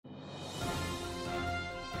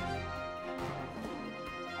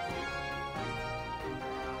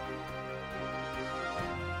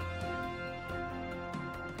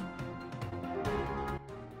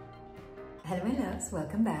Hello my loves,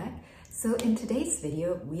 welcome back. So in today's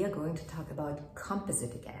video, we are going to talk about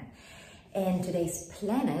composite again. And today's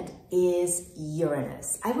planet is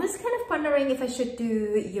Uranus. I was kind of wondering if I should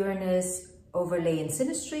do Uranus overlay in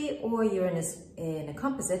synastry or Uranus in a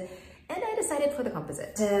composite, and I decided for the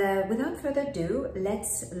composite. Without further ado,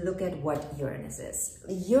 let's look at what Uranus is.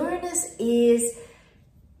 Uranus is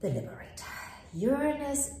the liberator.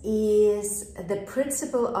 Uranus is the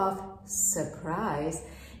principle of surprise,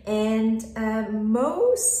 and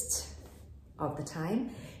most of the time,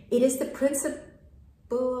 it is the principle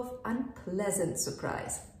of unpleasant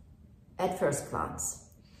surprise at first glance.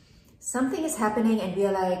 Something is happening and we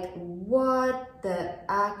are like, what the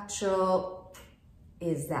actual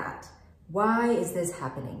is that? Why is this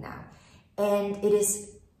happening now? And it is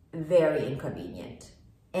very inconvenient.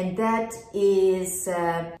 And that is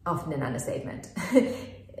often an understatement.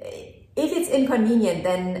 If it's inconvenient,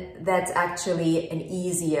 then that's actually an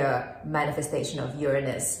easier manifestation of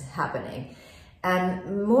Uranus happening.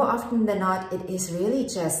 And more often than not, it is really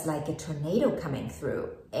just like a tornado coming through,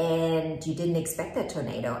 and you didn't expect that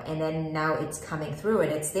tornado, and then now it's coming through,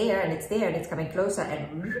 and it's there, and it's there, and it's coming closer,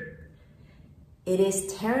 and it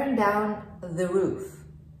is tearing down the roof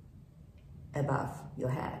above your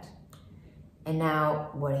head. And now,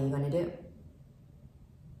 what are you going to do?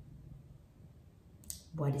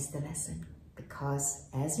 What is the lesson? Because,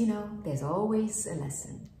 as you know, there's always a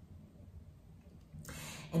lesson.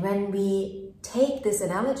 And when we take this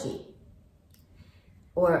analogy,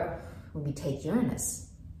 or when we take Uranus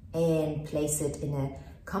and place it in a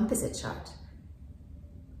composite chart,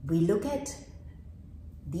 we look at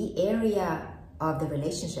the area of the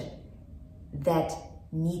relationship that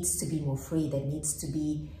needs to be more free, that needs to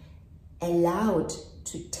be allowed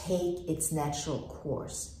to take its natural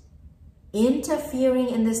course. Interfering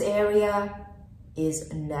in this area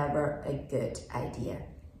is never a good idea.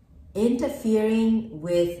 Interfering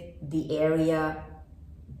with the area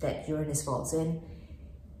that Uranus falls in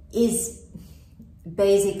is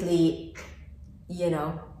basically,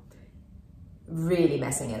 really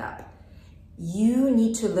messing it up. You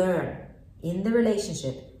need to learn in the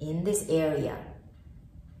relationship, in this area,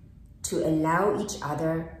 to allow each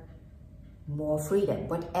other more freedom,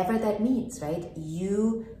 whatever that means, right?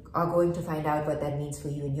 You are going to find out what that means for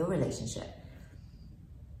you in your relationship.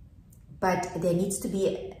 But there needs to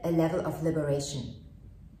be a level of liberation,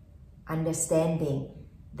 understanding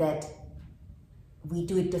that we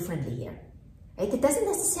do it differently here. Right? It doesn't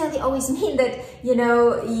necessarily always mean that you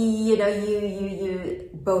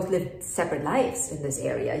both live separate lives in this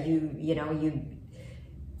area.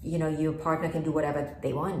 Your partner can do whatever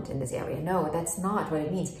they want in this area. No, that's not what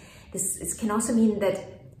it means. This can also mean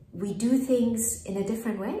that we do things in a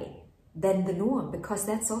different way than the norm, because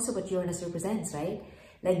that's also what Uranus represents, right?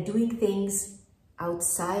 Like doing things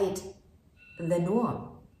outside the norm,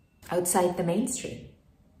 outside the mainstream.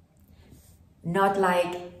 Not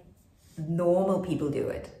like normal people do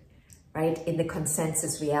it, right? In the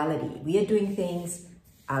consensus reality. We are doing things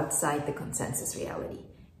outside the consensus reality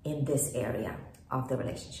in this area of the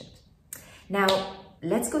relationship. Now,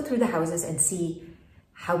 let's go through the houses and see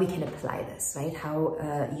how we can apply this, right? How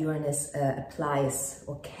Uranus applies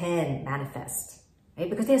or can manifest, right?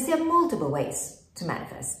 Because there are multiple ways to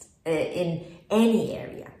manifest in any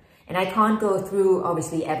area. And I can't go through,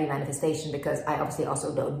 obviously, every manifestation, because I obviously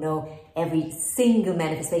also don't know every single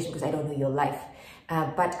manifestation, because I don't know your life.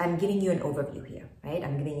 But I'm giving you an overview here, right?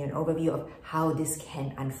 I'm giving you an overview of how this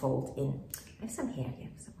can unfold in, I have some hair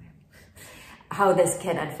here somewhere, how this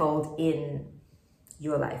can unfold in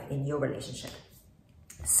your life, in your relationship.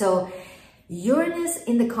 So Uranus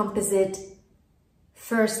in the composite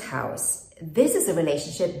first house, this is a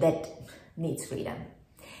relationship that needs freedom.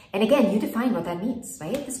 And again, you define what that means,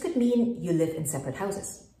 right? This could mean you live in separate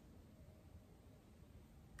houses.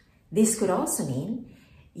 This could also mean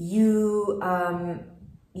you,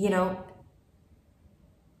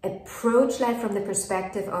 approach life from the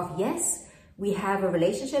perspective of, yes, we have a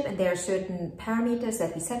relationship and there are certain parameters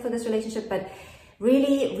that we set for this relationship, but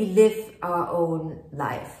really we live our own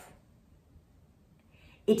life.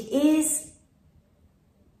 This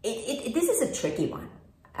is a tricky one.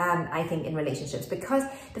 I think in relationships, because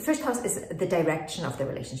the first house is the direction of the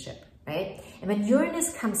relationship, right? And when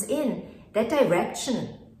Uranus comes in, that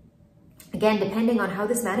direction, again, depending on how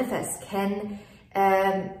this manifests, can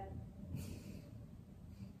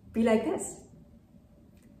be like this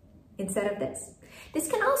instead of this. This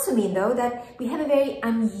can also mean, though, that we have a very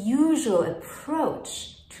unusual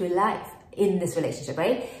approach to life in this relationship,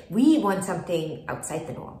 right? We want something outside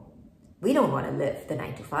the norm. We don't want to live the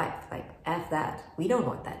 9 to 5, like F that. We don't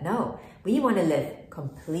want that, no. We want to live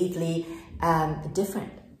completely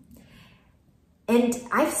different. And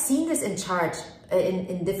I've seen this in charts,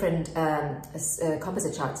 in different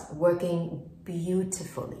composite charts, working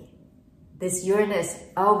beautifully. This Uranus,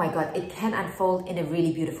 oh my God, it can unfold in a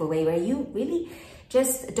really beautiful way where you really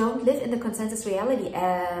just don't live in the consensus reality.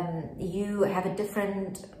 You have a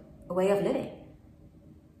different way of living,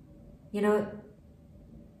 you know,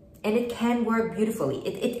 and it can work beautifully.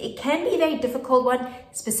 It can be a very difficult one,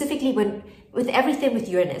 specifically with everything with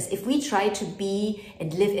Uranus. If we try to be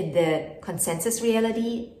and live in the consensus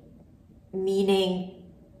reality, meaning,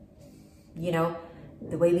 you know,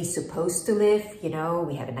 the way we're supposed to live, you know,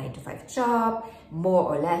 we have a 9-to-5 job, more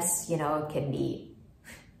or less, you know, it can be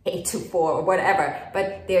 8-to-4 or whatever,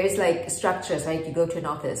 but there is like structures, right? You go to an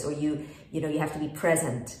office, or you know, you have to be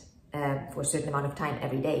present for a certain amount of time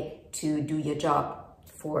every day to do your job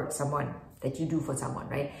for someone that you do for someone,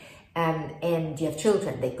 right? And you have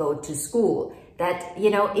children, they go to school. That, you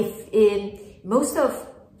know, if most of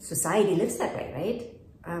society lives that way,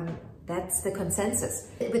 right? That's the consensus.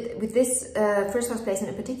 With this first house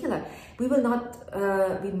placement in particular, we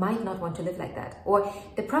might not want to live like that. Or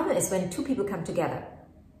the problem is when two people come together,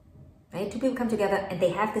 right? Two people come together and they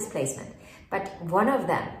have this placement, but one of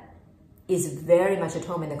them is very much at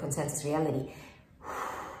home in the consensus reality.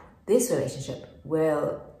 This relationship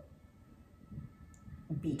will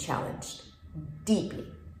be challenged deeply.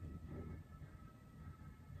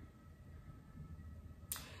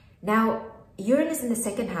 Now, Uranus in the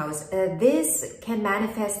second house, this can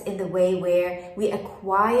manifest in the way where we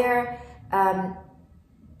acquire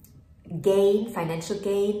gain, financial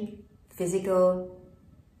gain, physical,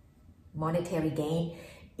 monetary gain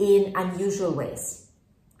in unusual ways,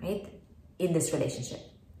 right? In this relationship.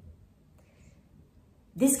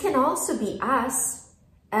 This can also be us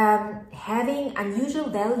having unusual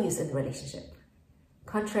values in the relationship,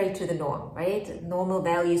 contrary to the norm, right? Normal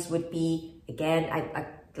values would be, again,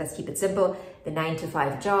 let's keep it simple, the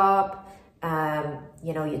 9-to-5 job,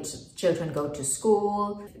 you know, your children go to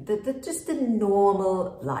school, just the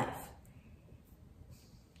normal life.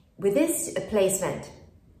 With this placement,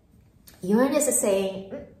 Uranus is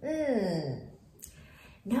saying,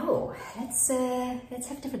 no, let's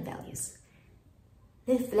have different values.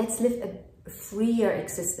 Let's live a freer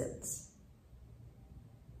existence.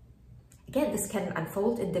 Again, this can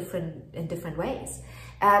unfold in different ways.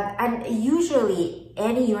 And usually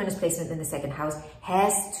any Uranus placement in the second house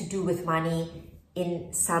has to do with money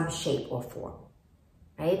in some shape or form,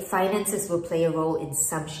 right? Finances will play a role in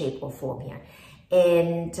some shape or form here.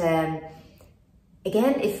 And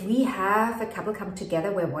again, if we have a couple come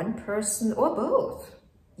together where one person, or both,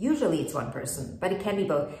 usually it's one person, but it can be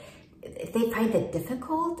both, if they find it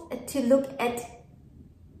difficult to look at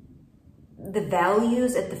the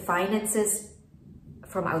values, at the finances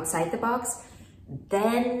from outside the box,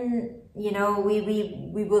 then, you know, we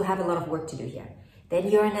will have a lot of work to do here. Then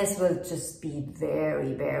Uranus will just be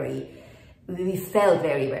we felt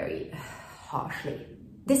very harshly.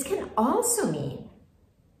 This can also mean,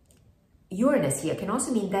 Uranus here can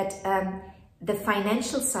also mean that the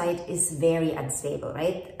financial side is very unstable,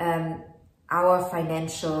 right? Our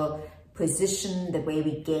financial position, the way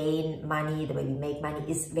we gain money, the way we make money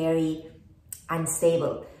is very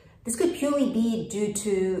unstable. This could purely be due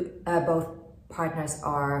to both partners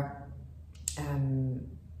are,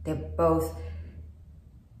 they're both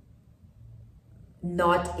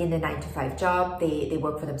not in a 9-to-5 job. They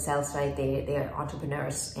work for themselves, right? They're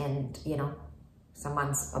entrepreneurs, and, you know, some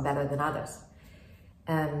months are better than others.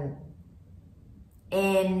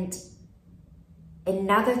 And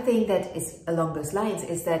another thing that is along those lines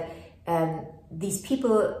is that these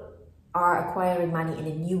people are acquiring money in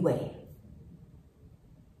a new way,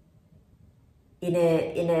 in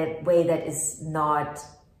a way that is not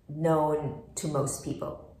known to most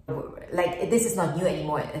people. Like, this is not new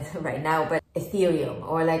anymore right now, but Ethereum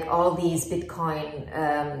or like all these Bitcoin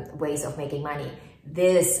ways of making money.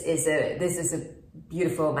 This is a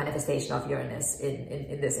beautiful manifestation of Uranus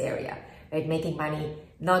in this area, right? Making money,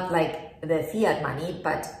 not like the fiat money,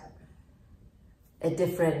 but a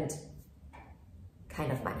different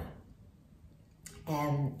kind of money.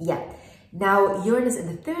 Yeah. Now, Uranus in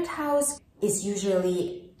the third house is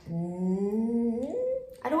usually,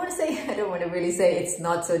 I don't want to really say it's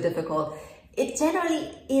not so difficult. It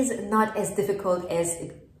generally is not as difficult as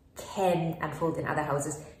it can unfold in other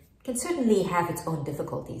houses. It can certainly have its own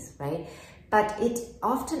difficulties, right? But it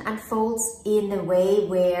often unfolds in a way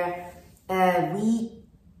where we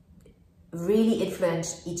really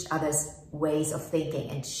influence each other's ways of thinking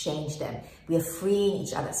and change them. We are freeing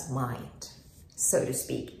each other's mind, so to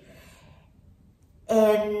speak.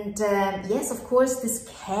 And yes, of course, this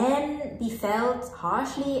can be felt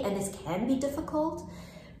harshly and this can be difficult,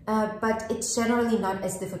 but it's generally not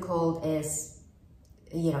as difficult as,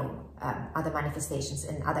 you know, other manifestations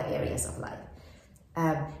in other areas of life.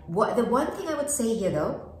 The one thing I would say here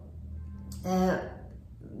though,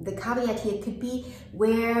 the caveat here could be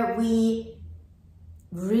where we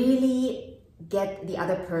really get the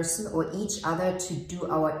other person or each other to do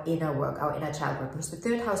our inner work, our inner child work, because the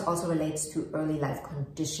third house also relates to early life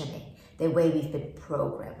conditioning, the way we've been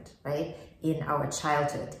programmed, right? In our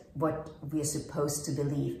childhood, what we're supposed to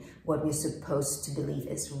believe, what we're supposed to believe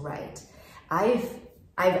is right.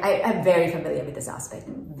 I'm very familiar with this aspect,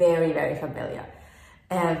 very, very familiar.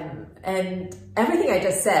 And everything I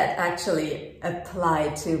just said actually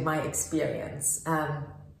applied to my experience.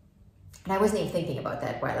 And I wasn't even thinking about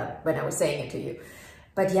that when I was saying it to you.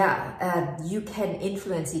 But yeah, you can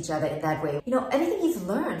influence each other in that way. You know, everything you've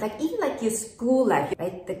learned, like even like your school life,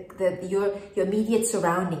 right? Your immediate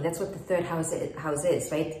surrounding, that's what the third house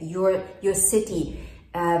is, right? Your city,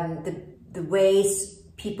 the ways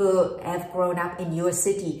people have grown up in your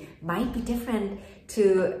city might be different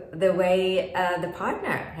to the way the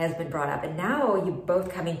partner has been brought up. And now you're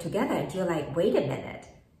both coming together and you're like, wait a minute,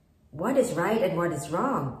 what is right and what is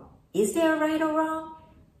wrong? Is there a right or wrong?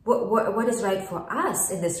 What is right for us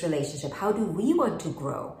in this relationship? How do we want to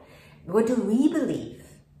grow? What do we believe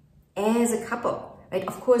as a couple, right?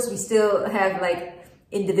 Of course, we still have like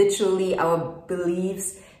individually our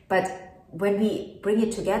beliefs, but when we bring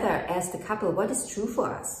it together as the couple, what is true for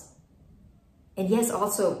us? And yes,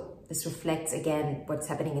 also this reflects again what's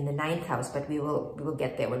happening in the 9th house, but we will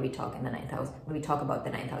get there when we talk in the 9th house, when we talk about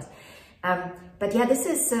the 9th house. But yeah,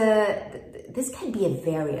 this can be a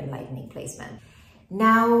very enlightening placement.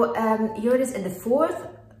 Now, Uranus in the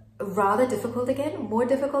 4th, rather difficult again, more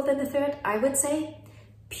difficult than the 3rd, I would say,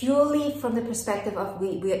 purely from the perspective of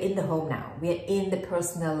we are in the home now. We are in the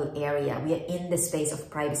personal area. We are in the space of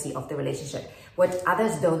privacy of the relationship, what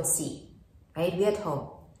others don't see, right? We're at home.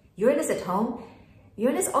 Uranus at home.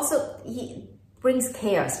 Uranus also brings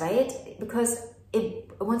chaos, right? Because it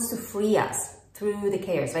wants to free us through the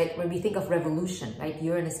chaos, right? When we think of revolution, right?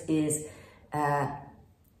 Uranus is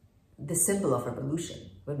the symbol of revolution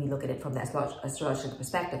when we look at it from the astrological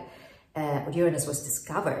perspective. Uranus was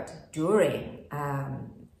discovered during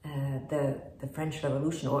the French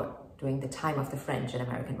Revolution, or during the time of the French and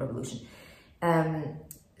American Revolution.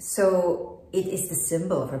 So it is the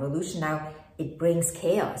symbol of revolution. Now it brings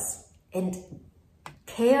chaos, and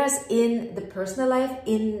chaos in the personal life,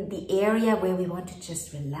 in the area where we want to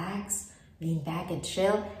just relax, lean back and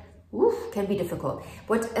chill, can be difficult.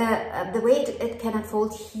 What the way it can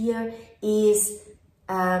unfold here is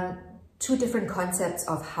two different concepts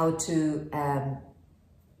of how to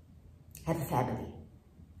have a family,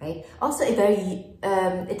 right? Also a very,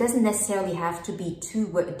 it doesn't necessarily have to be two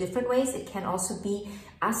different ways. It can also be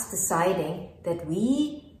us deciding that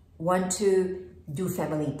we want to do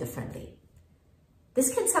family differently.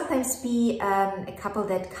 This can sometimes be a couple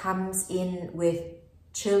that comes in with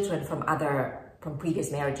children from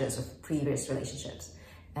previous marriages or previous relationships.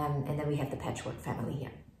 And then we have the patchwork family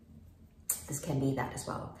here. This can be that as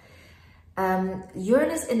well.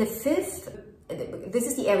 Uranus in the 5th, this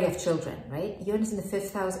is the area of children, right? Uranus in the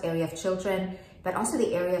 5th house, area of children, but also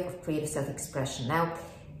the area of creative self-expression. Now,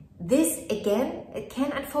 this again, it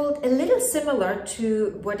can unfold a little similar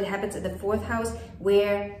to what happens in the 4th house,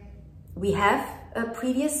 where we have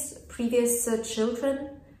previous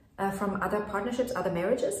children from other partnerships, other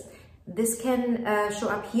marriages. This can show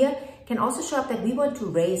up here. Can also show up that we want to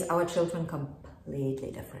raise our children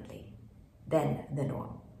completely differently than the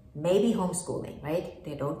norm. Maybe homeschooling, right?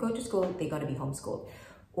 They don't go to school, they're going to be homeschooled.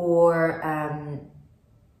 Or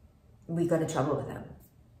we're going to travel with them,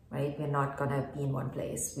 right? We're not going to be in one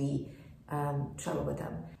place. We travel with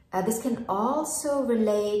them. This can also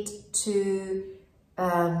relate to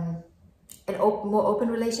an more open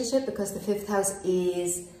relationship, because the 5th house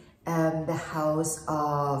is the house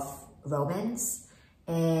of romance,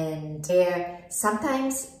 and there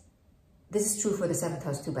sometimes, this is true for the 7th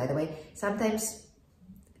house too, by the way, sometimes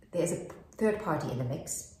there's a third party in the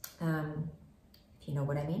mix, if you know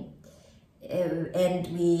what I mean, and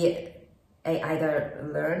we either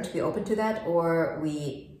learn to be open to that, or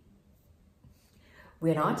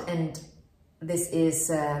we're not, and this is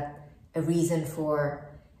a reason for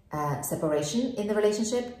separation in the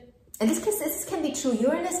relationship. And this can be true.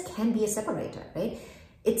 Uranus can be a separator, right?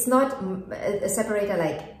 It's not a separator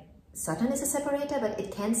like Saturn is a separator, but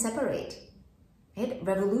it can separate, right?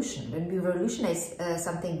 Revolution. When we revolutionize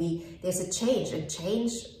something, there's a change, and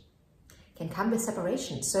change can come with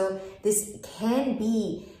separation. So this can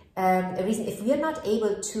be a reason, if we are not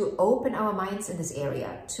able to open our minds in this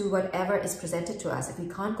area to whatever is presented to us, if we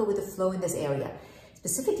can't go with the flow in this area,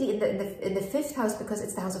 specifically in the fifth house, because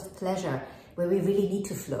it's the house of pleasure, where we really need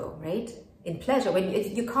to flow, right? In pleasure, when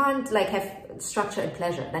you can't like have structure in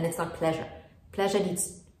pleasure, then it's not pleasure. Pleasure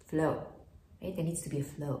needs flow, right? There needs to be a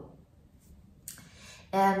flow.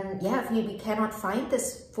 Yeah, if we cannot find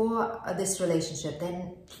this for this relationship,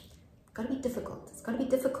 then it's gotta be difficult. It's gotta be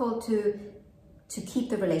difficult to keep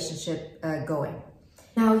the relationship going.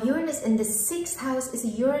 Now, Uranus in the sixth house is a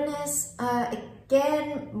Uranus,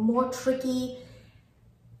 again, more tricky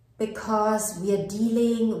because we are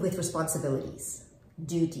dealing with responsibilities,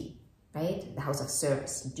 duty, right? The house of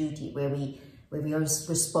service, duty, where we are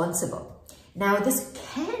responsible. Now, this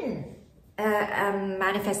can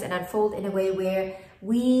manifest and unfold in a way where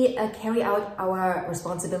we carry out our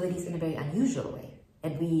responsibilities in a very unusual way.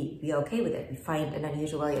 And we are okay with it. We find an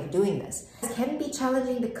unusual way of doing this. It can be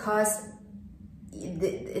challenging because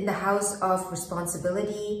in the house of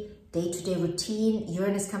responsibility, day-to-day routine,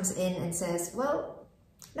 Uranus comes in and says, well,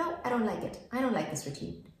 no, I don't like it. I don't like this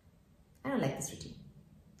routine. I don't like this routine.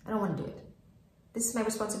 I don't want to do it. This is my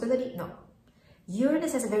responsibility? No.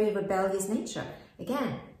 Uranus has a very rebellious nature.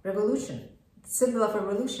 Again, revolution, symbol of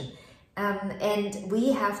revolution. And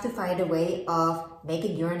we have to find a way of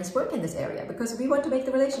making Uranus work in this area because we want to make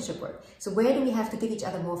the relationship work. So where do we have to give each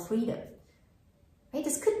other more freedom? Right?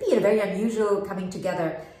 This could be a very unusual coming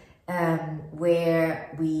together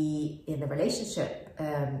where we, in the relationship,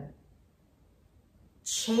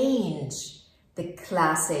 change the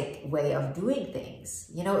classic way of doing things.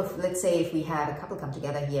 You know, let's say if we have a couple come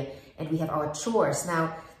together here and we have our chores.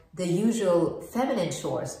 Now, the usual feminine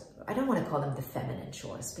chores, I don't want to call them the feminine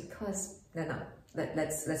chores because, no,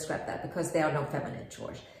 let's scrap that because there are no feminine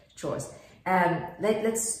chores.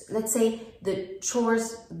 Let's say the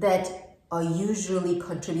chores that are usually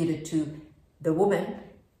contributed to the woman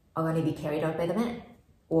are going to be carried out by the man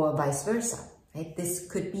or vice versa, right? This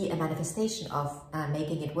could be a manifestation of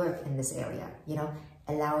making it work in this area, you know,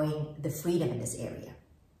 allowing the freedom in this area.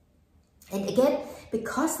 And again,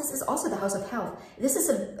 because this is also the house of health, this is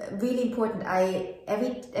a really important.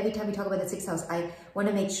 Every time we talk about the sixth house, I want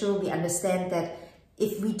to make sure we understand that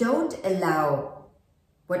if we don't allow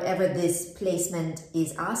whatever this placement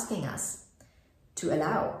is asking us to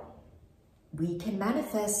allow, we can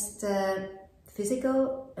manifest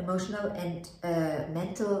physical, emotional, and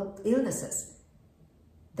mental illnesses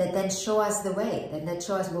that then show us the way, that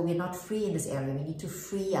show us, well, we're not free in this area. We need to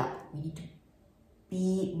free up. We need to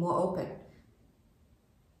be more open.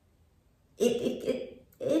 It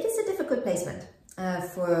is a difficult placement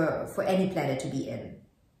for any planet to be in,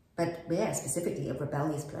 but yeah, specifically a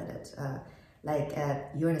rebellious planet like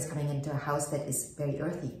Uranus coming into a house that is very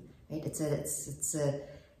earthy, right? It's a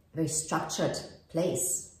very structured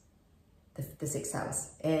place, the sixth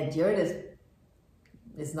house, and Uranus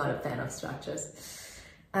is not a fan of structures.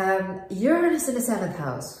 Uranus in the seventh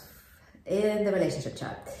house in the relationship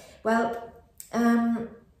chart. Well.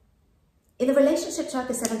 In the relationship chart,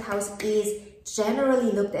 the seventh house is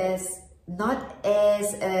generally looked as not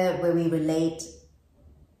as where we relate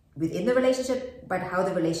within the relationship, but how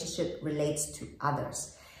the relationship relates to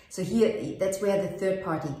others. So here, that's where the third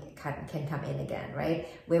party can come in again, right?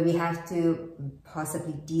 Where we have to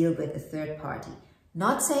possibly deal with the third party.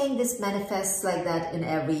 Not saying this manifests like that in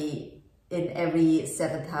every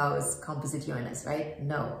seventh house composite Uranus, right?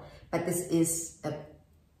 No, but this is a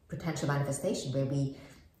potential manifestation where we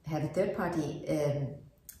have a third party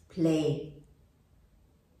play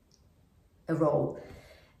a role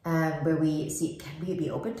where we see, can we be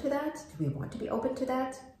open to that? Do we want to be open to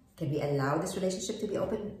that? Can we allow this relationship to be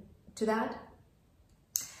open to that?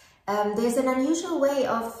 There's an unusual way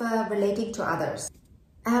of relating to others.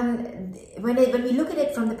 When we look at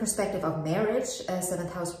it from the perspective of marriage,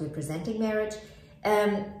 seventh house representing marriage,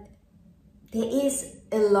 there is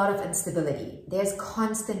a lot of instability. There's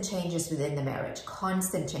constant changes within the marriage,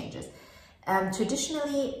 constant changes.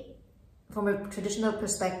 Traditionally, from a traditional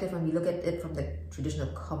perspective, when we look at it from the traditional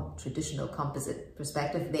composite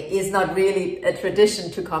perspective, there is not really a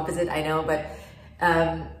tradition to composite, I know, but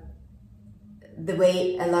the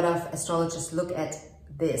way a lot of astrologers look at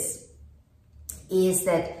this is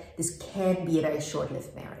that this can be a very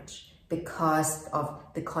short-lived marriage because of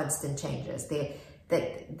the constant changes.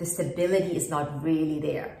 That the stability is not really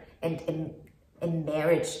there, and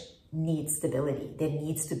marriage needs stability. There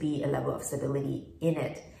needs to be a level of stability in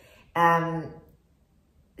it.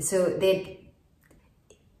 So that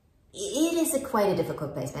it is quite a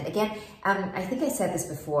difficult placement. Again, I think I said this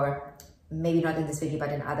before, maybe not in this video,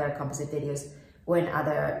 but in other composite videos or in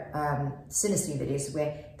other synastry videos,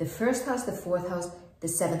 where the first house, the fourth house, the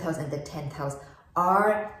seventh house, and the 10th house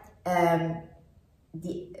are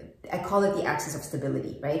I call it the axis of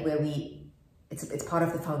stability, right? Where we it's part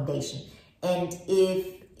of the foundation. And if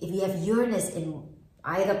you have Uranus in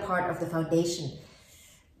either part of the foundation,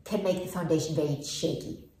 can make the foundation very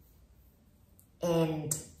shaky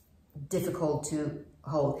and difficult to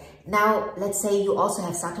hold. Now, let's say you also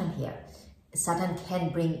have Saturn here. Saturn can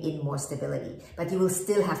bring in more stability, but you will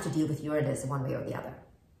still have to deal with Uranus one way or the other,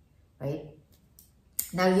 right?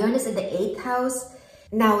 Now, Uranus in the 8th house.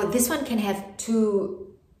 Now, this one can have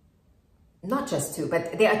two, not just two,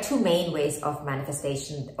 but there are two main ways of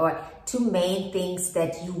manifestation, or two main things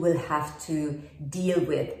that you will have to deal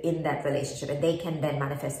with in that relationship, and they can then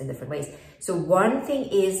manifest in different ways. So one thing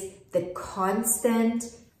is the constant,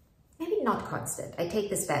 maybe not constant, I take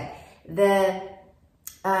this back, the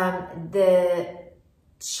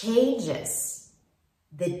changes,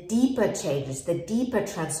 the deeper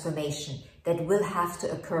transformation that will have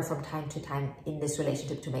to occur from time to time in this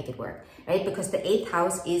relationship to make it work, right? Because the 8th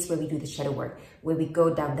house is where we do the shadow work, where we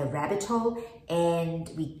go down the rabbit hole and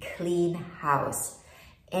we clean house.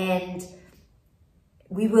 And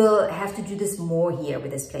we will have to do this more here with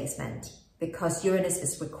this placement, because Uranus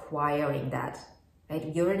is requiring that, right?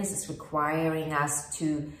 Uranus is requiring us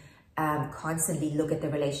to constantly look at the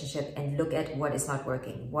relationship and look at what is not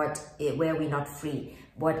working, where we're not free,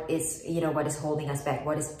 what is holding us back,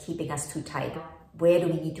 what is keeping us too tight, where do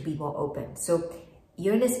we need to be more open. So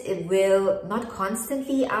Uranus, it will not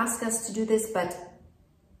constantly ask us to do this, but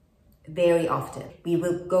very often. We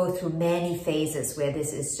will go through many phases where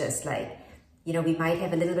this is just like, we might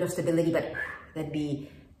have a little bit of stability, but then we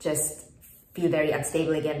just feel very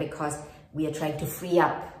unstable again because we are trying to free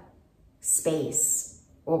up space,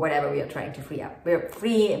 or whatever we are trying to free up. We're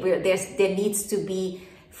free, there needs to be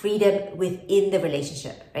freedom within the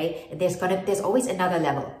relationship, right? And there's always another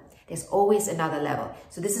level. There's always another level.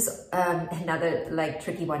 So this is another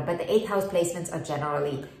tricky one, but the 8th house placements are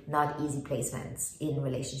generally not easy placements in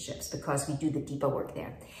relationships because we do the deeper work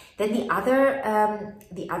there. Then the other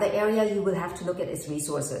area you will have to look at is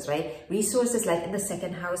resources, right? Resources, like in the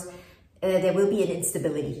 2nd house, there will be an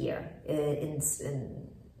instability here in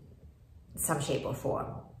some shape or form,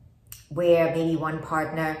 where maybe one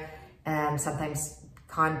partner sometimes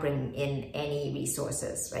can't bring in any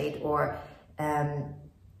resources, right? Or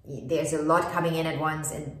there's a lot coming in at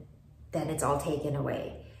once and then it's all taken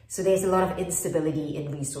away. So there's a lot of instability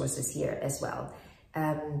in resources here as well.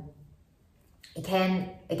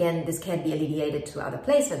 This can be alleviated to other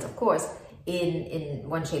placements, of course, in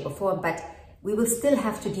one shape or form, but we will still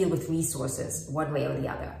have to deal with resources one way or the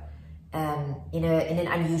other. In an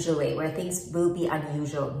unusual way, where things will be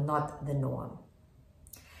unusual, not the norm.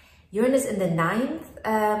 Uranus in the 9th,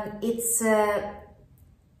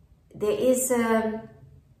 there is a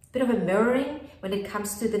bit of a mirroring when it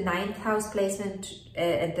comes to the 9th house placement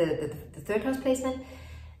and the 3rd house placement,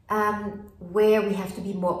 where we have to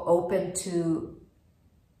be more open to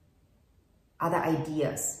other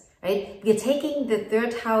ideas, right? We are taking the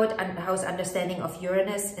 3rd house understanding of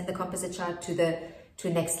Uranus in the composite chart to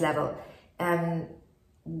next level.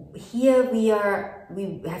 Here we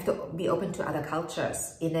have to be open to other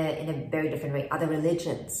cultures in a very different way, other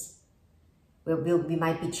religions. We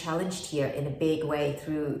might be challenged here in a big way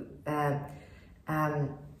through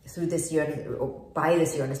this Uranus, or by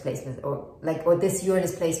this Uranus placement, or this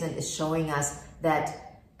Uranus placement is showing us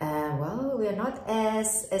that we are not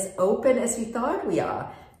as open as we thought we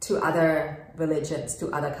are to other religions,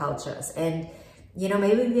 to other cultures. And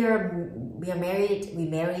maybe we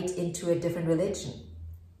married into a different religion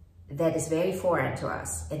that is very foreign to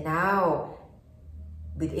us. And now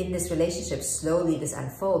within this relationship, slowly this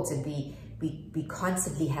unfolds, and we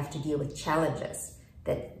constantly have to deal with challenges,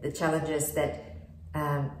 the challenges that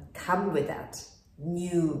come with that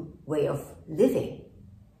new way of living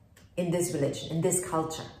in this religion, in this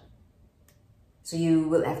culture. So you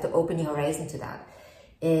will have to open your horizon to that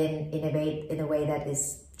in a way that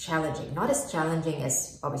is challenging, not as challenging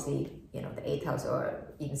as obviously the 8th house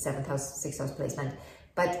or even 7th house, 6th house placement,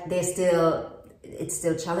 but it's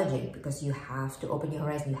still challenging because you have to open your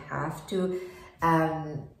horizon. You have to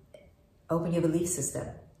open your belief system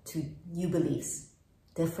to new beliefs,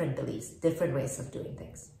 different ways of doing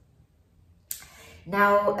things.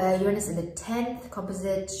 Now, Uranus in the 10th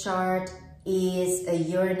composite chart is a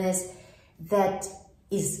Uranus that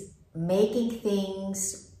is making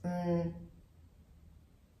things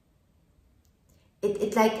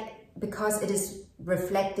because it is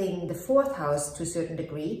reflecting the 4th house to a certain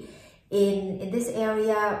degree. In this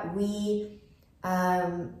area, we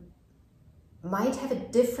might have a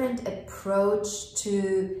different approach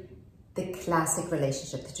to the classic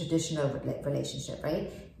relationship, the traditional relationship,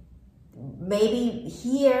 right? Maybe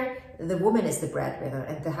here the woman is the breadwinner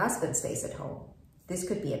and the husband stays at home. This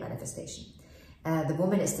could be a manifestation. The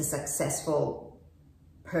woman is the successful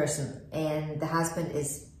person, and the husband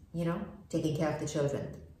is, you know, taking care of the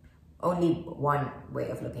children. Only one way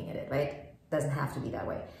of looking at it, right? Doesn't have to be that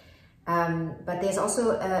way. But there's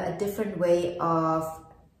also a different way of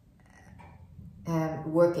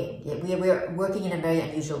working. Yeah, we're working in a very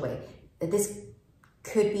unusual way. This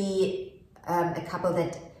could be a couple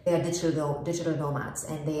that they are digital nomads,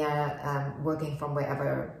 and they are working from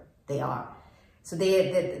wherever they are. So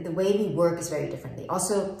the way we work is very differently.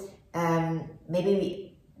 Also,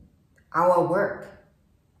 maybe our work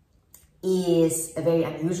is a very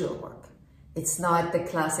unusual work. It's not the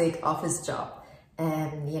classic office job.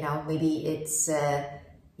 You know, maybe it's,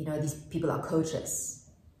 you know, these people are coaches,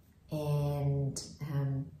 and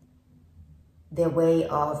their way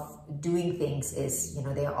of doing things is, you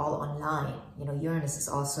know, they are all online. You know, Uranus is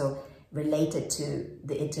also related to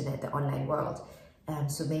the internet, the online world.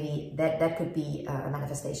 So maybe that could be a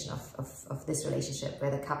manifestation of this relationship,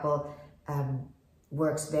 where the couple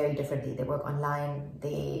works very differently. They work online,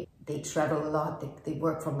 they travel a lot, they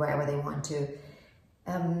work from wherever they want to.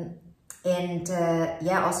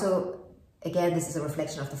 Yeah, also, again, this is a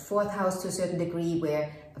reflection of the 4th house to a certain degree, where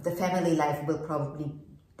the family life will probably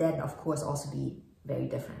then, of course, also be very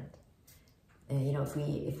different. You know, if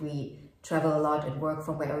we travel a lot and work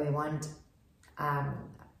from wherever we want,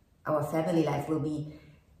 our family life will be,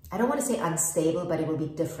 I don't want to say unstable, but it will be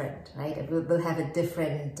different, right? It will have a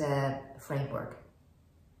different framework.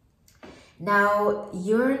 Now,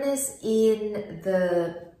 Uranus in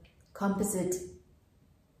the composite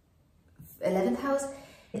 11th house.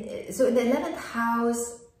 So in the 11th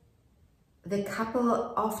house, the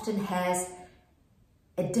couple often has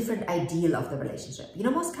a different ideal of the relationship. You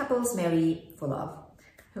know, most couples marry for love,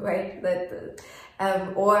 right?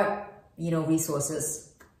 Or, you know,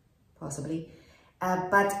 resources, possibly.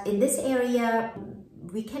 But in this area,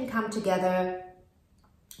 we can come together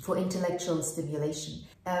for intellectual stimulation.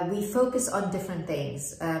 We focus on different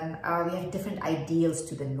things. We have different ideals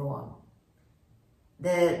to the norm.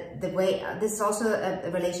 This is also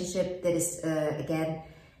a relationship that is, again,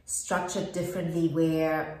 structured differently,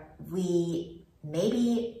 where we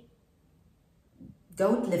maybe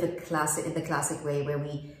don't live in the classic way, where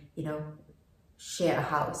we, you know, share a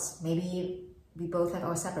house. Maybe we both have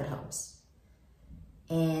our separate homes,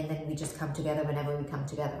 and then we just come together whenever we come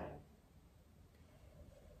together.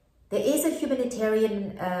 There is a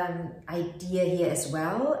humanitarian idea here as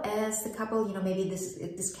well as the couple. You know, maybe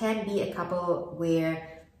this can be a couple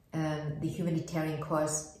where the humanitarian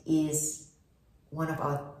cause is one of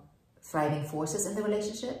our thriving forces in the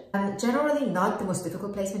relationship. Generally not the most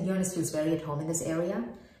difficult placement. Uranus feels very at home in this area.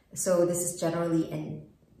 So this is generally,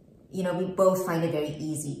 you know, we both find it very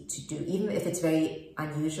easy to do, even if it's very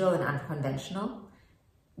unusual and unconventional.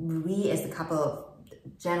 We as the couple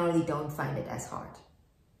generally don't find it as hard.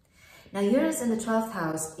 Now, Uranus in the 12th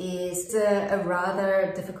house is a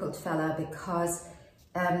rather difficult fella, because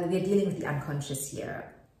we're dealing with the unconscious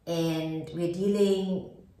here, and we're dealing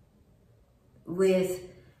with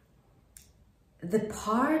the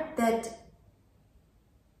part that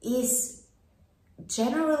is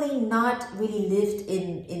generally not really lived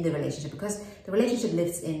in the relationship, because the relationship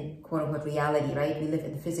lives in quote-unquote reality, right? We live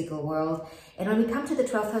in the physical world, and when we come to the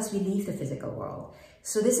 12th house, we leave the physical world.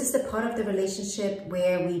 So this is the part of the relationship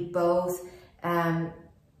where we both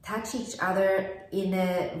touch each other in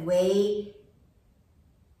a way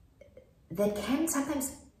that can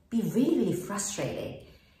sometimes be really, really frustrating.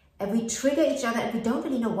 And we trigger each other, and we don't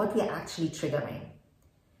really know what we are actually triggering,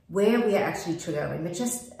 where we are actually triggering. We're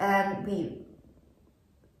just,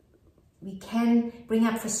 we can bring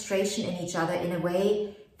up frustration in each other in a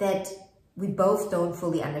way that we both don't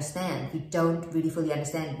fully understand. We don't really fully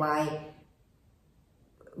understand why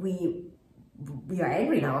we are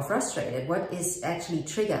angry now or frustrated. What is actually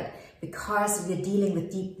triggered? Because we're dealing with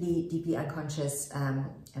deeply unconscious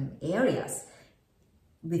areas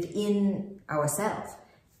within ourselves,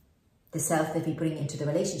 the self that we bring into the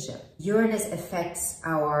relationship. Uranus affects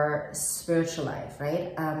our spiritual life,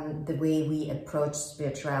 right? The way we approach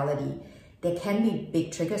spirituality. There can be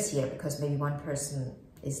big triggers here, because maybe one person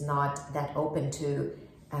is not that open to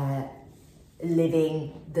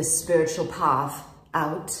living the spiritual path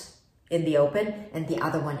out in the open, and the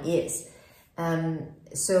other one is.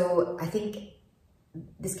 So I think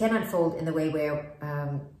this can unfold in the way where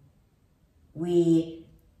we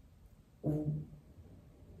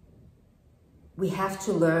have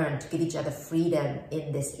to learn to give each other freedom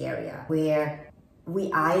in this area, where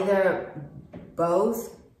we either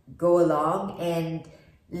both go along and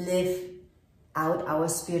live out our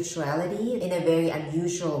spirituality in a very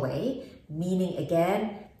unusual way, meaning,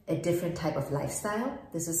 again, a different type of lifestyle.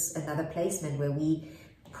 This is another placement where we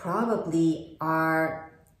probably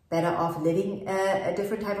are better off living a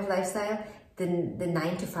different type of lifestyle. Then the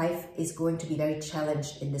 9 to 5 is going to be very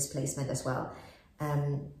challenged in this placement as well.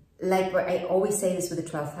 Like I always say this with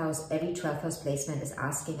the 12th house, every 12th house placement is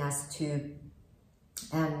asking us to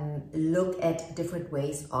look at different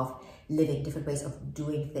ways of living, different ways of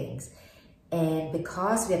doing things. And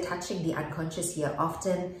because we are touching the unconscious here,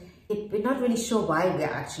 often we're not really sure why we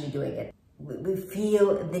are actually doing it. We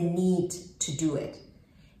feel the need to do it.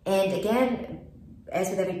 And again, as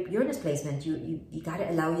with every Uranus placement, you got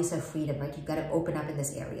to allow yourself freedom, right? You've got to open up in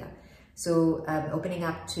this area. So opening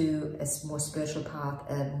up to a more spiritual path,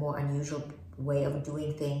 a more unusual way of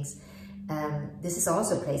doing things. This is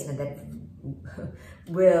also a placement that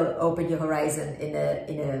will open your horizon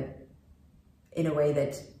in a way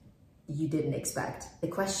that you didn't expect. The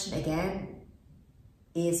question again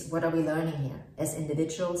is, what are we learning here as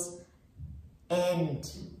individuals and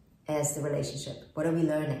as the relationship? What are we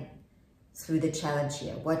learning through the challenge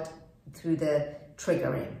here? Through the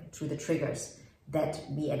triggering, through the triggers that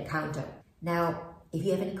we encounter? Now, if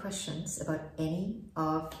you have any questions about any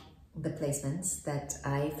of the placements that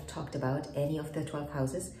I've talked about, any of the 12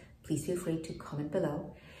 houses, please feel free to comment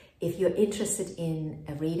below. If you're interested in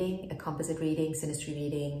a reading, a composite reading, synastry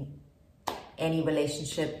reading, any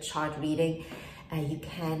relationship chart reading, you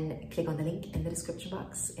can click on the link in the description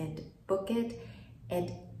box and book it.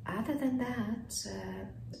 And other than that,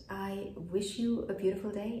 I wish you a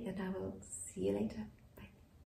beautiful day, and I will see you later.